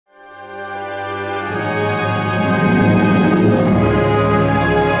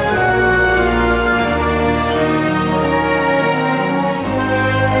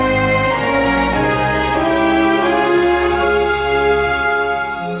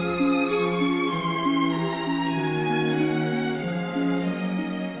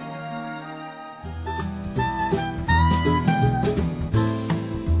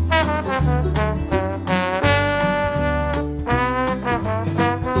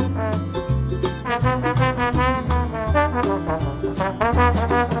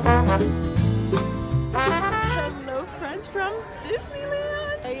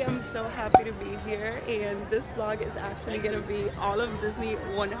this vlog is actually gonna be all of Disney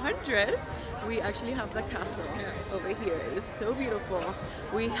 100. We actually have the castle over here. It is so beautiful.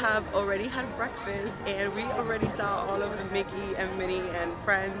 We have already had breakfast and we already saw all of Mickey and Minnie and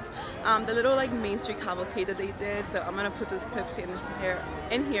friends. The little like Main Street cavalcade that they did. So I'm gonna put those clips in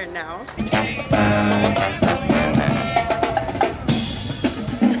here now.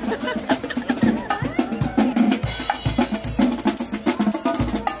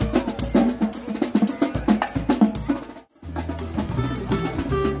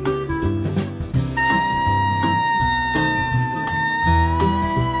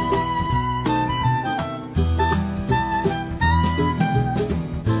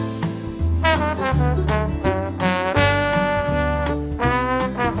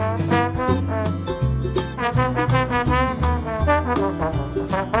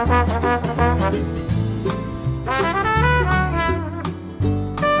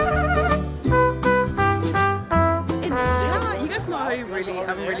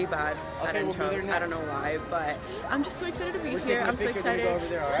 I'm really bad at intros. I don't know why, but I'm just so excited to be here. I'm so excited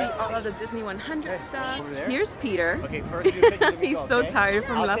to see all of the Disney 100 stuff. Here's Peter. He's so tired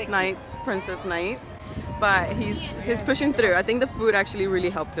from last night's Princess Night, but he's pushing through. I think the food actually really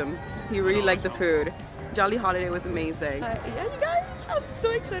helped him. He really liked the food. Jolly Holiday was amazing. Yeah, you guys, I'm so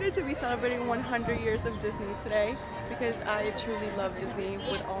excited to be celebrating 100 years of Disney today because I truly love Disney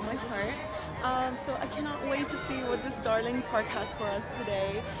with all my heart. So I cannot wait to see what this darling park has for us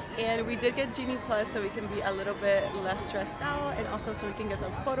today. And we did get Genie Plus so we can be a little bit less stressed out, and also so we can get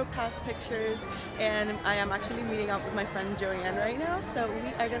some photo pass pictures. And I am actually meeting up with my friend Johanna right now, so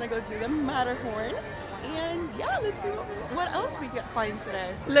we are gonna go do the Matterhorn. And yeah, let's see what else we can find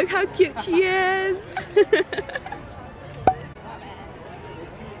today. Look how cute she is!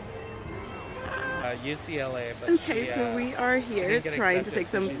 UCLA, but okay, so we are here trying to take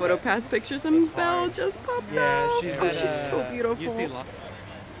some photo pass pictures, and Belle just popped out. Oh, she's so beautiful.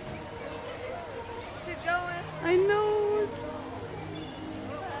 She's going. I know.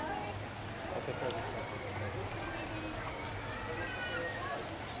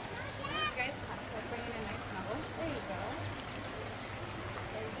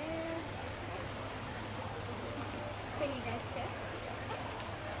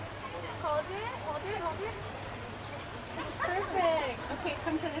 Hold it. Perfect. Okay,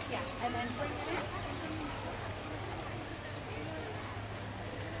 come to this, yeah. And then bring it in.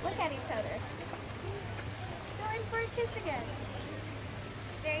 Look at each other. Going for a kiss again.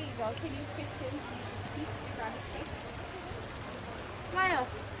 There you go. Can you kiss him? Keep around his face. Smile.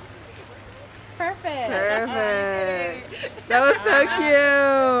 Perfect. Perfect. That was so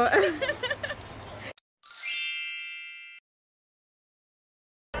cute.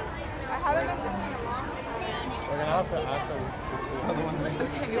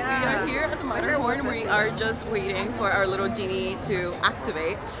 Okay, we are here at the Matterhorn. We are just waiting for our little genie to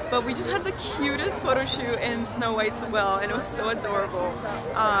activate, but we just had the cutest photo shoot in Snow White's well, and it was so adorable.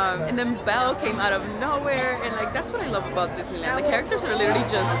 And then Belle came out of nowhere, and like that's what I love about Disneyland. The characters are literally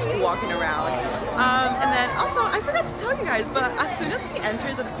just walking around. And then also, I forgot to tell you guys, but as soon as we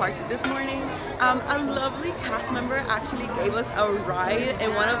entered the park this morning, a lovely cast member actually gave us a ride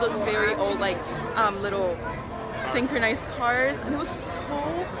in one of those very old like little synchronized cars, and it was so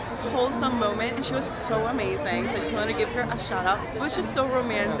wholesome moment, and she was so amazing. So I just wanted to give her a shout out. It was just so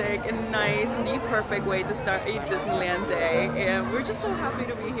romantic and nice, and the perfect way to start a Disneyland day, and we're just so happy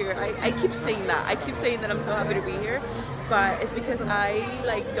to be here. I keep saying that. I keep saying that I'm so happy to be here, but it's because I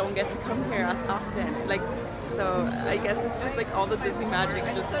like don't get to come here as often. Like, so I guess it's just like all the Disney magic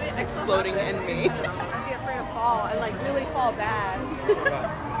just exploding in me. I'd be afraid to fall and like really fall bad.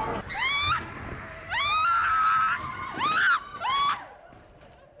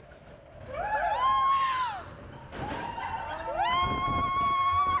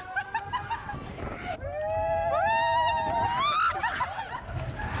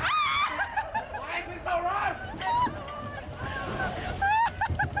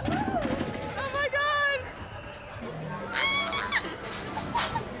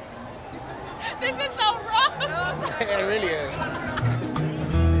 This is so rough! It really is.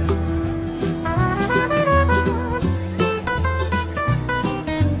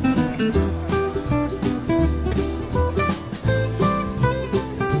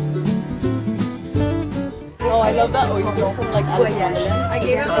 Oh, I love that oyster from like Alice in Wonderland. I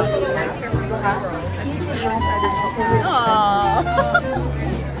gave him a little oyster from the Aww.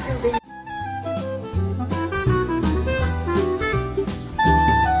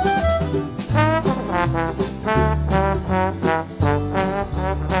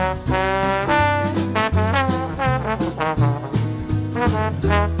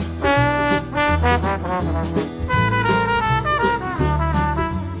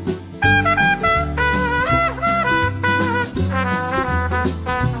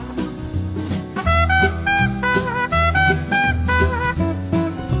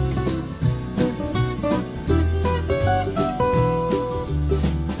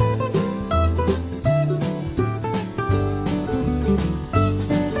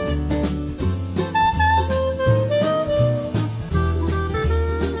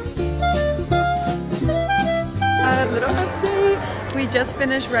 we just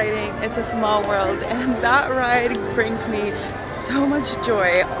finished riding It's a Small World, and that ride brings me so much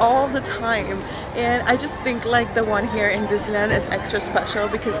joy all the time. And I just think like the one here in Disneyland is extra special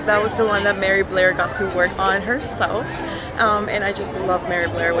because that was the one that Mary Blair got to work on herself. And I just love Mary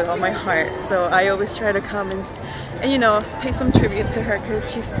Blair with all my heart. So I always try to come and you know, pay some tribute to her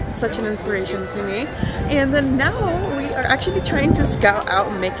because she's such an inspiration to me. And then now we are actually trying to scout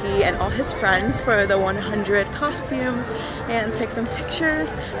out Mickey and all his friends for the 100 costumes and take some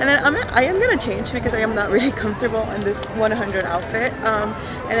pictures. And then I am gonna change because I am not really comfortable in this 100 outfit.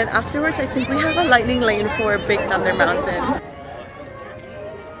 And then afterwards, I think we have a lightning lane for Big Thunder Mountain.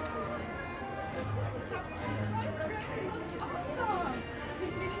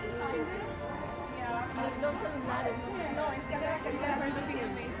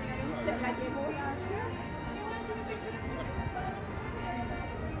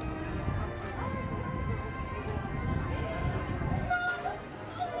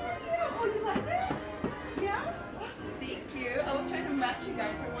 You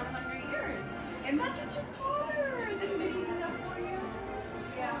guys for 100 years. It matches your car. Did Minnie do that for you?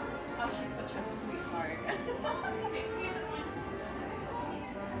 Yeah. Oh, she's such a sweetheart.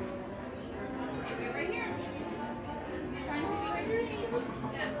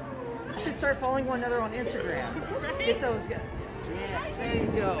 You should start following one another on Instagram. Get those guys. Yes, there you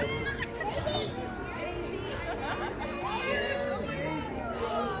go.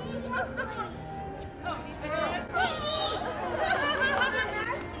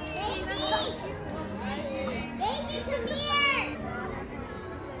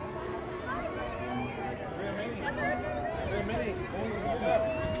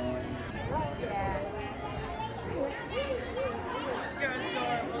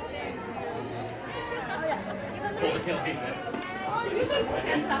 Oh, you look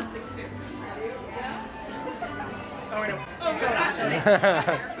fantastic too. Yeah? Oh, no. Oh, good. Actually.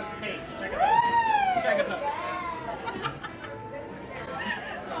 Hey, check it out. Check it out.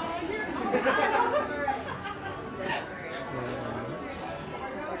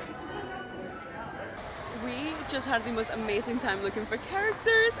 We just had the most amazing time looking for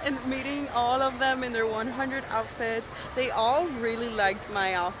characters and meeting all of them in their 100 outfits. They all really liked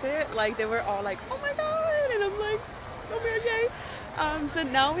my outfit. Like they were all like, oh my god, and I'm like, oh my okay. But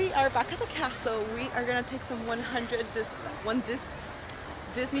now we are back at the castle. We are gonna take some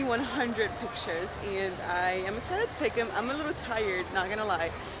Disney 100 pictures, and I am excited to take them. I'm a little tired, not gonna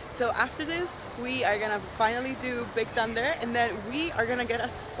lie. So after this, we are gonna finally do Big Thunder, and then we are gonna get a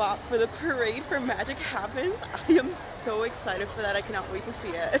spot for the parade for Magic Happens. I am so excited for that. I cannot wait to see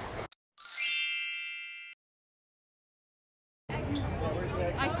it.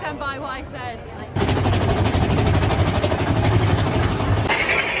 I stand by what I said.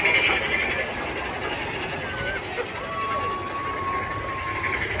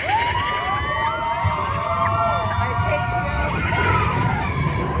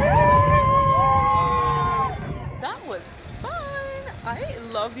 I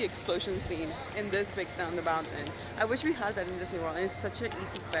love the explosion scene in this Big Thunder Mountain. I wish we had that in Disney World. It's such an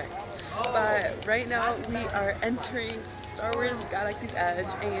easy fix. But right now we are entering Star Wars Galaxy's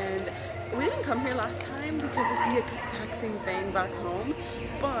Edge, and we didn't come here last time because it's the exact same thing back home.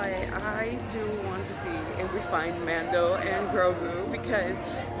 But I do want to see if we find Mando and Grogu because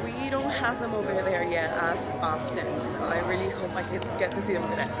we don't have them over there yet as often. So I really hope I get to see them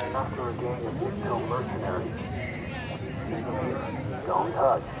today. After a gang of digital mercenaries. Don't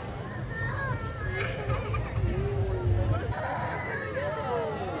touch.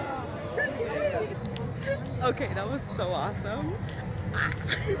 Okay, that was so awesome.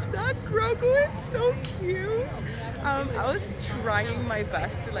 That Grogu is so cute. I was trying my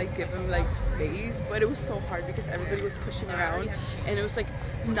best to like give him like space, but it was so hard because everybody was pushing around, and it was like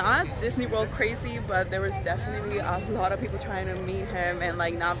not Disney World crazy, but there was definitely a lot of people trying to meet him and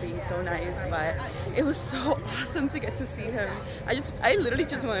like not being so nice. But it was so awesome to get to see him. I literally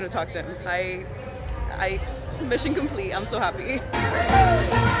just wanted to talk to him. I mission complete. I'm so happy.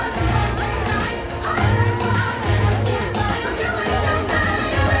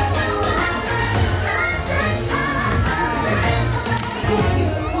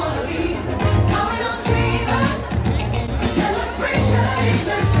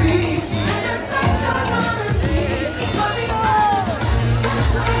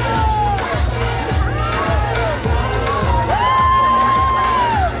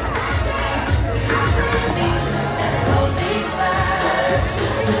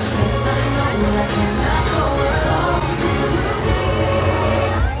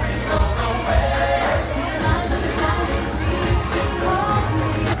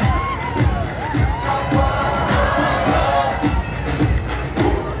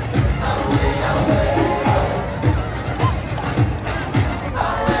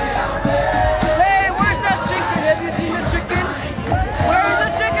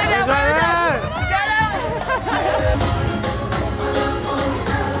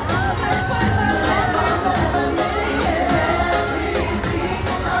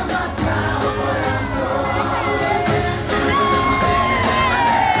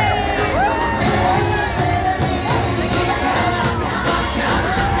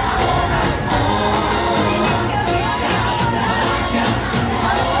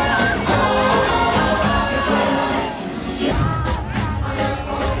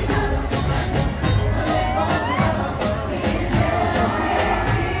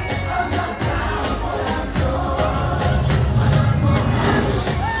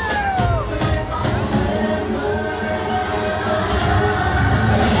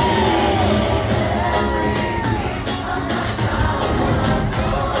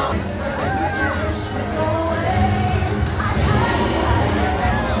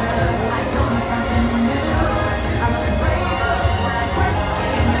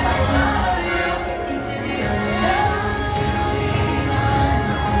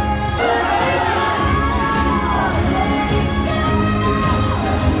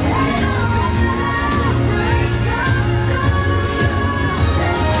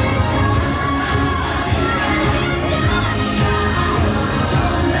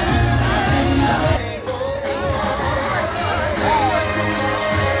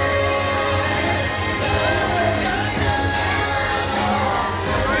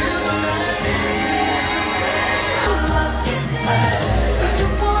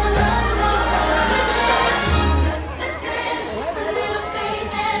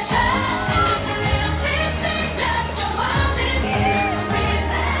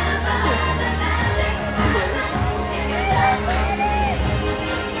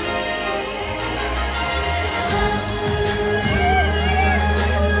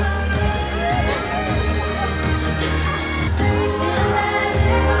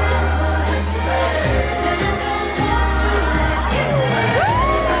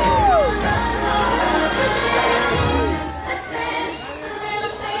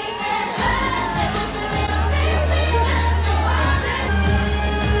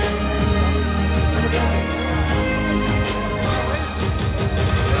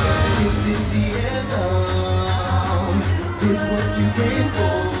 Here's what you came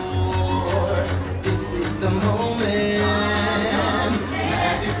for. This is the moment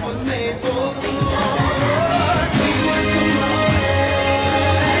magic was made for.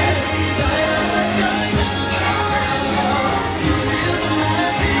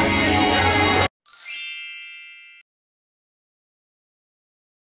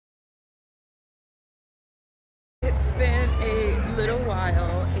 It's been a little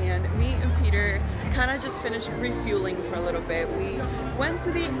while and me and Peter kind of just finished refueling for a little bit. We went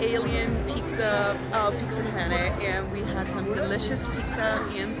to the Alien Pizza Planet and we had some delicious pizza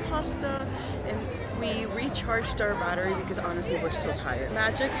and pasta, and we recharged our battery because honestly we're so tired.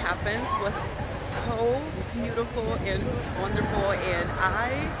 Magic Happens was so beautiful and wonderful, and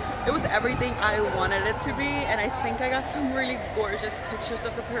it was everything I wanted it to be, and I think I got some really gorgeous pictures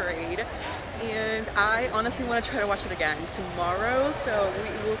of the parade, and I honestly want to try to watch it again tomorrow, so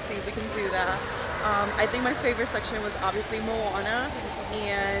we will see if we can do that. I think my favorite section was obviously Moana,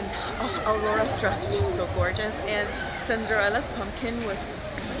 and Aurora's dress was just so gorgeous, and Cinderella's pumpkin was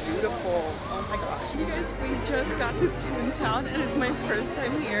beautiful. Oh my gosh. You guys, we just got to Toontown and it's my first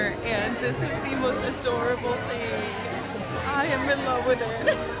time here, and this is the most adorable thing. I am in love with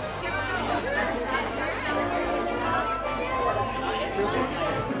it.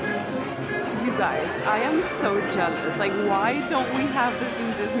 You guys, I am so jealous. Like, why don't we have this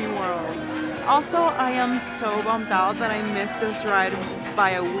in Disney World? Also, I am so bummed out that I missed this ride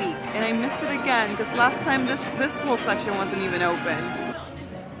by a week, and I missed it again because last time this whole section wasn't even open.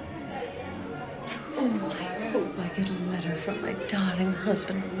 Oh, I hope I get a letter from my darling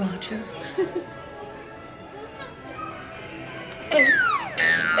husband, Roger.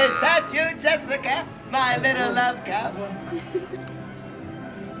 Is that you, Jessica? My little love cup?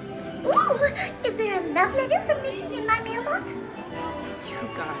 Ooh, is there a love letter from Mickey in my mailbox? You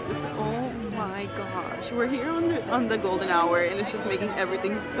guys, oh my gosh. We're here on the golden hour and it's just making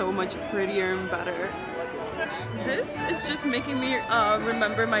everything so much prettier and better. This is just making me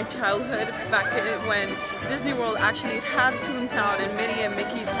remember my childhood back when Disney World actually had Toontown and Minnie and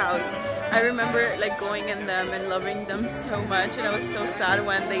Mickey's house. I remember like going in them and loving them so much, and I was so sad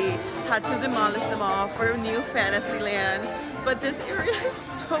when they had to demolish them all for a new Fantasyland. But this area is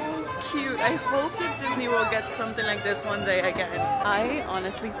so cute. I hope that Disney World gets something like this one day again. I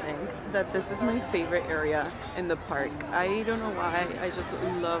honestly think that this is my favorite area in the park. I don't know why, I just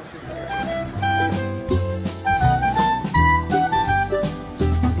love this area.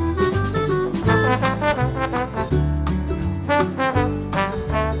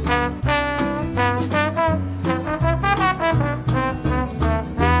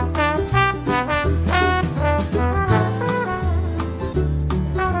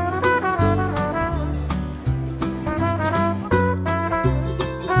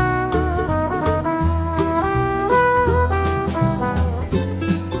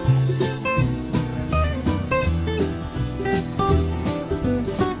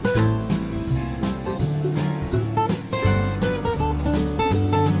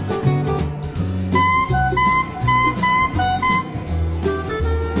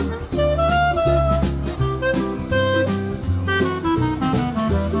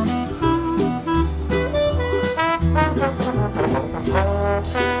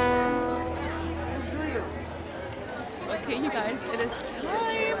 Okay, you guys, it is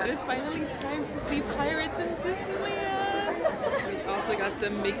time. It is finally time to see pirates in Disneyland. We also got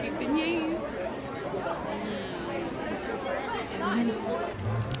some Mickey beignets.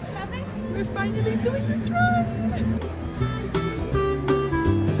 We're finally doing this ride.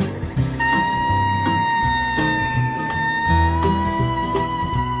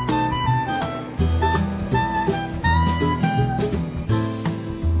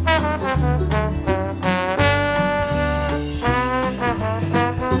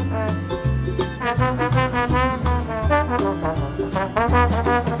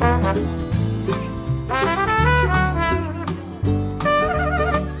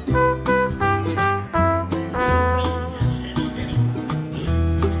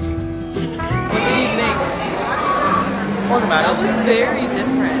 That was very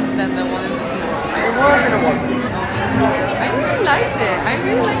different than the one in Disney World. It was and it wasn't. I really liked it. I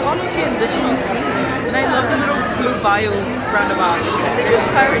really like all of the additional scenes. And I love the little blue bayou roundabout. I think this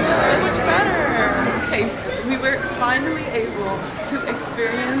Pirates is so much better. Okay, so we were finally able to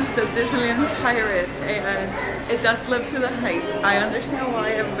experience the Disneyland Pirates, and it does live to the hype. I understand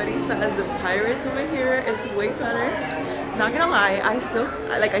why everybody says the Pirates over here is way better. Not gonna lie, I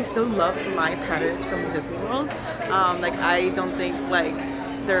still love my Pirates from Disney World. Like, I don't think like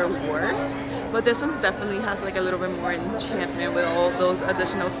they're worse, but this one's definitely has like a little bit more enchantment with all those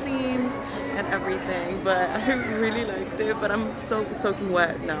additional scenes and everything, but I really liked it. But I'm so soaking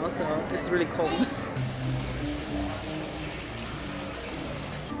wet now, so it's really cold.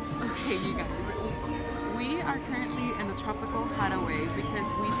 Okay, you guys, we are currently in the tropical hideaway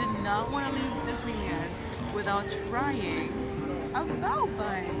because we did not want to leave Disneyland without trying a bao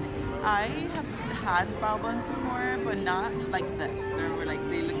bun. I have had bao buns before, but not like this.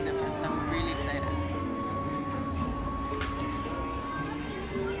 They look different, so I'm really excited.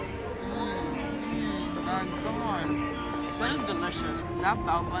 My God, that is delicious. That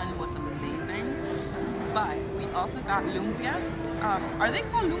bao bun was amazing. But we also got lumpias. Are they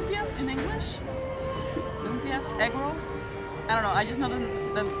called lumpias in English? Lumpias, egg roll? I don't know, I just know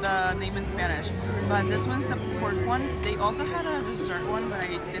the name in Spanish. But this one's the pork one. They also had a dessert one, but I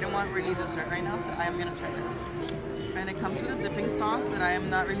didn't want really dessert right now, so I am gonna try this. And it comes with a dipping sauce that I am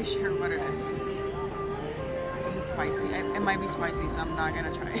not really sure what it is. It's spicy. It might be spicy, so I'm not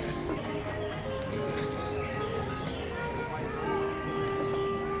gonna try it.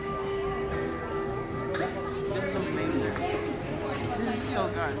 This is amazing. This is so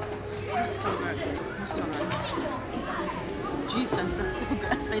good. This is so good. This is so good. Jesus, that's so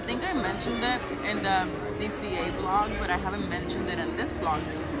good. I think I mentioned it in the DCA blog, but I haven't mentioned it in this blog.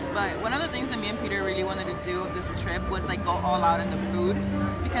 But one of the things that me and Peter really wanted to do this trip was like go all out in the food,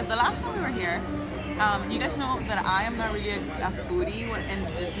 because the last time we were here, you guys know that I am not really a foodie in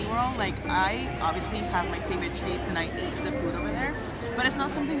Disney World. Like, I obviously have my favorite treats and I eat the food over there, but it's not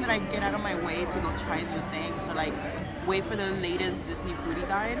something that I get out of my way to go try new things or like wait for the latest Disney foodie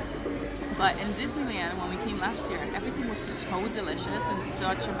guide. But in Disneyland, when we came last year, everything was so delicious and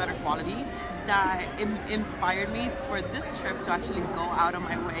such a better quality that it inspired me for this trip to actually go out of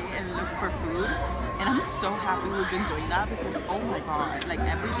my way and look for food. And I'm so happy we've been doing that because, oh my God, like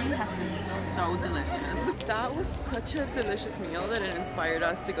everything has been so delicious. That was such a delicious meal that it inspired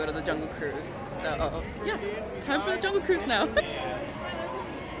us to go to the Jungle Cruise. So yeah, time for the Jungle Cruise now.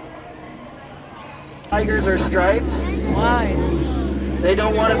 Tigers are striped. Why? They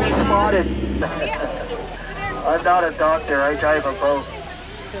don't want to be spotted. I'm not a doctor, I drive a boat.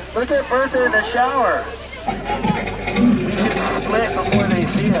 Look at Bertha in the shower. You should split before they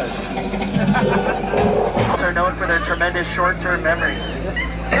see us. Are known for their tremendous short-term memories.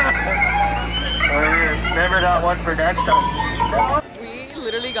 Remember that one for next time. We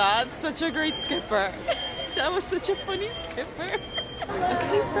literally got such a great skipper. That was such a funny skipper.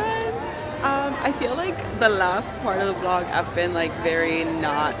 Okay, friends. I feel like the last part of the vlog I've been like very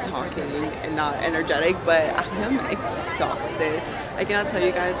not talking and not energetic, but I am exhausted. I cannot tell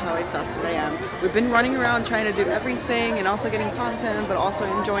you guys how exhausted I am. We've been running around trying to do everything and also getting content, but also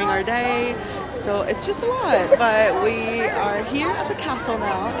enjoying our day. So it's just a lot, but we are here at the castle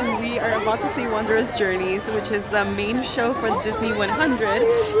now and we are about to see Wondrous Journeys, which is the main show for Disney 100,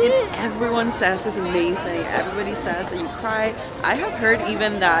 and everyone says it's amazing. Everybody says that you cry. I have heard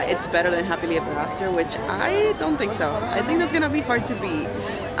even that it's better than Happily Ever After, which I don't think so. I think that's gonna be hard to beat.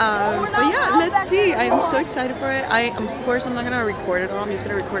 But yeah, let's see. I am so excited for it. Of course, I'm not gonna record it all. I'm just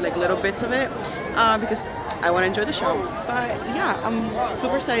gonna record like little bits of it because I want to enjoy the show. But yeah, I'm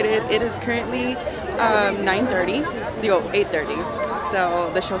super excited. It is currently 9:30, 8:30.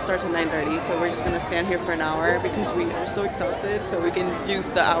 So the show starts at 9:30. So we're just gonna stand here for an hour because we are so exhausted. So we can use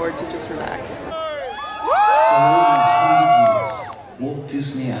the hour to just relax. Walt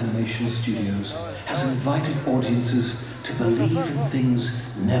Disney Animation Studios has invited audiences to believe in things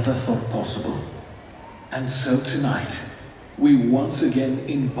never thought possible. And so tonight, we once again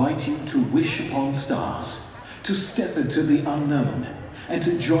invite you to wish upon stars, to step into the unknown, and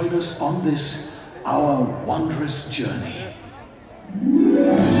to join us on this, our wondrous journey.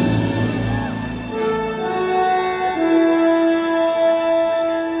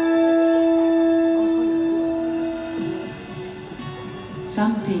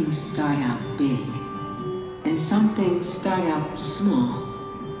 Some things start out big, and some things start out small.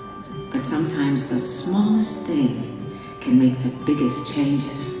 But sometimes the smallest thing can make the biggest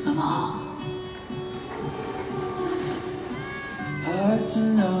changes of all. Hard to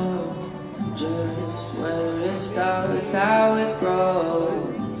know just where it starts, how it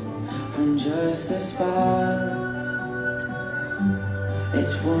grows, from just a spark.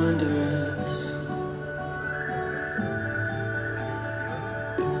 It's wondrous.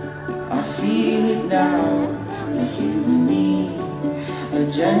 I feel it now, it's you and me, a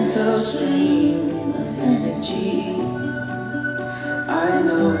gentle stream of energy. I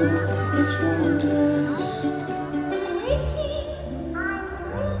know it's wondrous.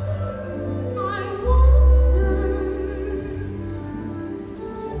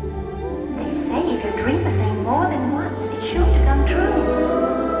 They say if you dream a thing more than once, it's sure to come true.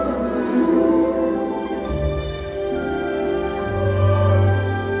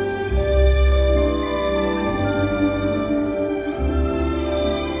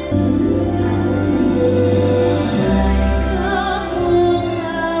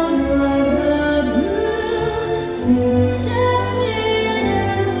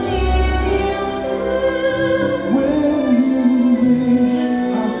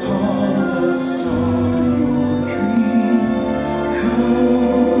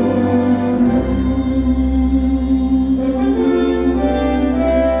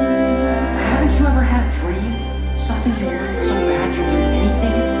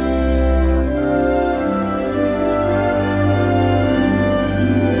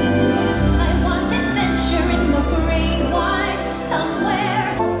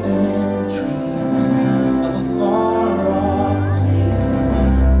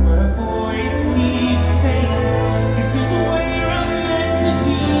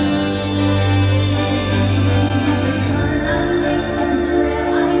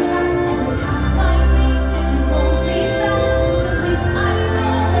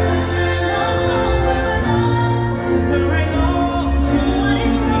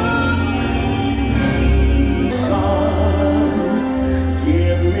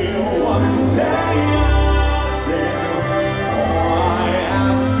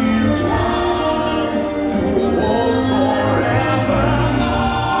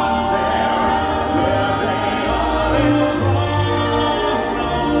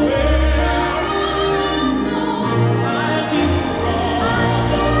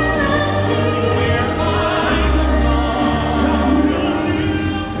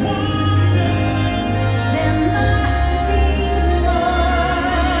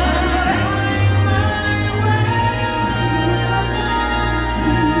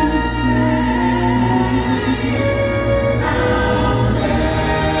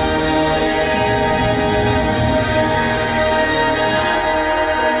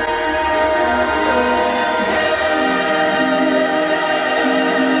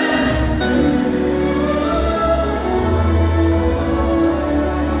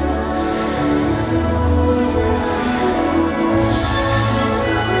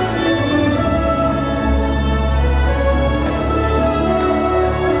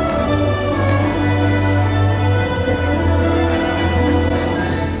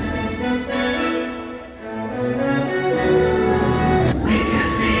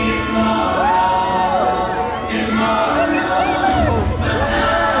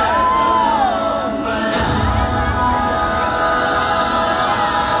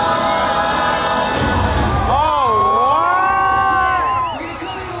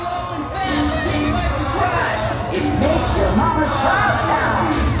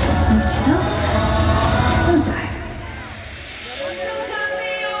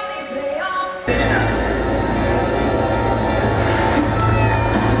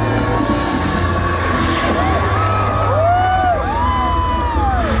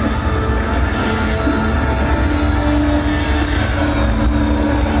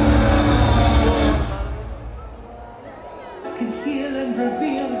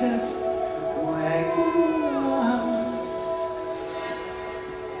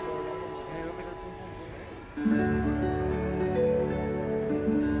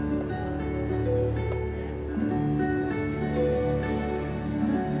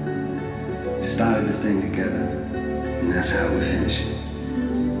 started this thing together, and that's how we finish it.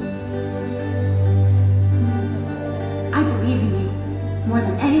 I believe in you more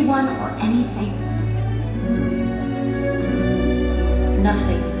than anyone or anything.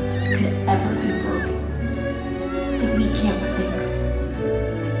 Nothing could ever be broken that we can't fix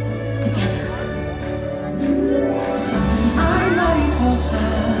together. Hay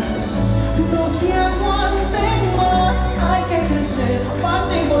mariposas, no se aguanten más, hay que crecer,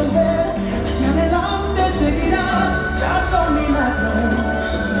 aparte y volver, hacia adelante seguirás, ya son milagros,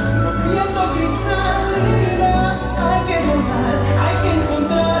 rompiendo cristalidades, hay que volar, hay que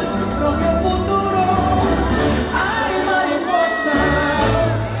encontrar su propio futuro. Hay mariposas,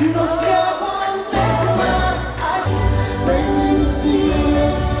 no se aguanten más, hay que when you see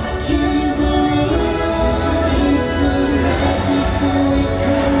it, can you believe it? It's the magic that we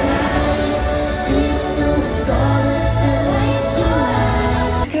collide. It's the solace that lights your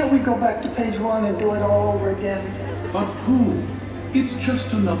eyes. Can't we go back to page 1 and do it all over again? But who? It's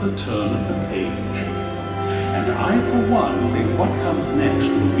just another turn of the page. And I, for one, think what comes next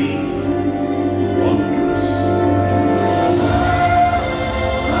will be wondrous.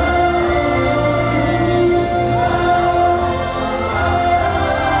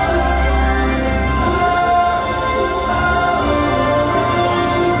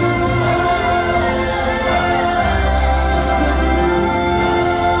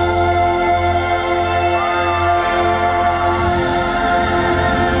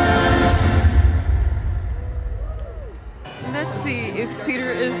 Let's see if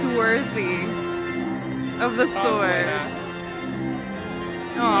Peter is worthy of the sword.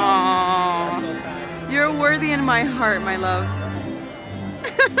 Aww. You're worthy in my heart, my love.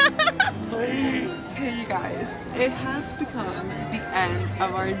 Hey you guys, it has become the end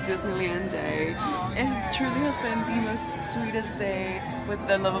of our Disneyland day. It truly has been the most sweetest day with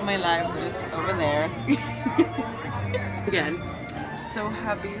the love of my life just over there. Again, so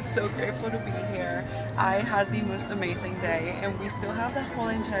happy, so grateful to be here. I had the most amazing day, and we still have the whole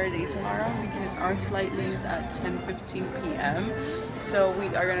entire day tomorrow because our flight leaves at 10:15 p.m. So we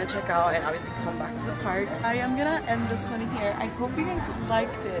are gonna check out and obviously come back to the parks. I am gonna end this one here. I hope you guys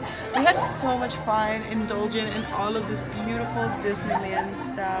liked it. We had so much fun indulging in all of this beautiful Disneyland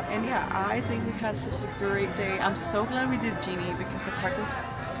stuff, and yeah, I think we had such a great day. I'm so glad we did Genie because the park was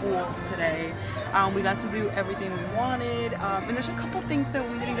full today. We got to do everything we wanted, and there's a couple things that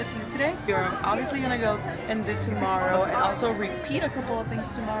we didn't get to do today. We're obviously gonna go and do tomorrow and also repeat a couple of things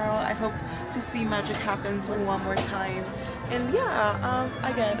tomorrow. I hope to see magic happens one more time. And yeah,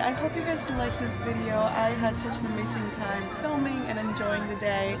 again, I hope you guys liked this video. I had such an amazing time filming and enjoying the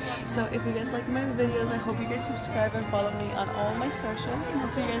day. So if you guys like my videos, I hope you guys subscribe and follow me on all my socials. And I'll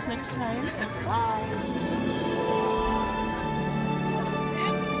see you guys next time. And bye!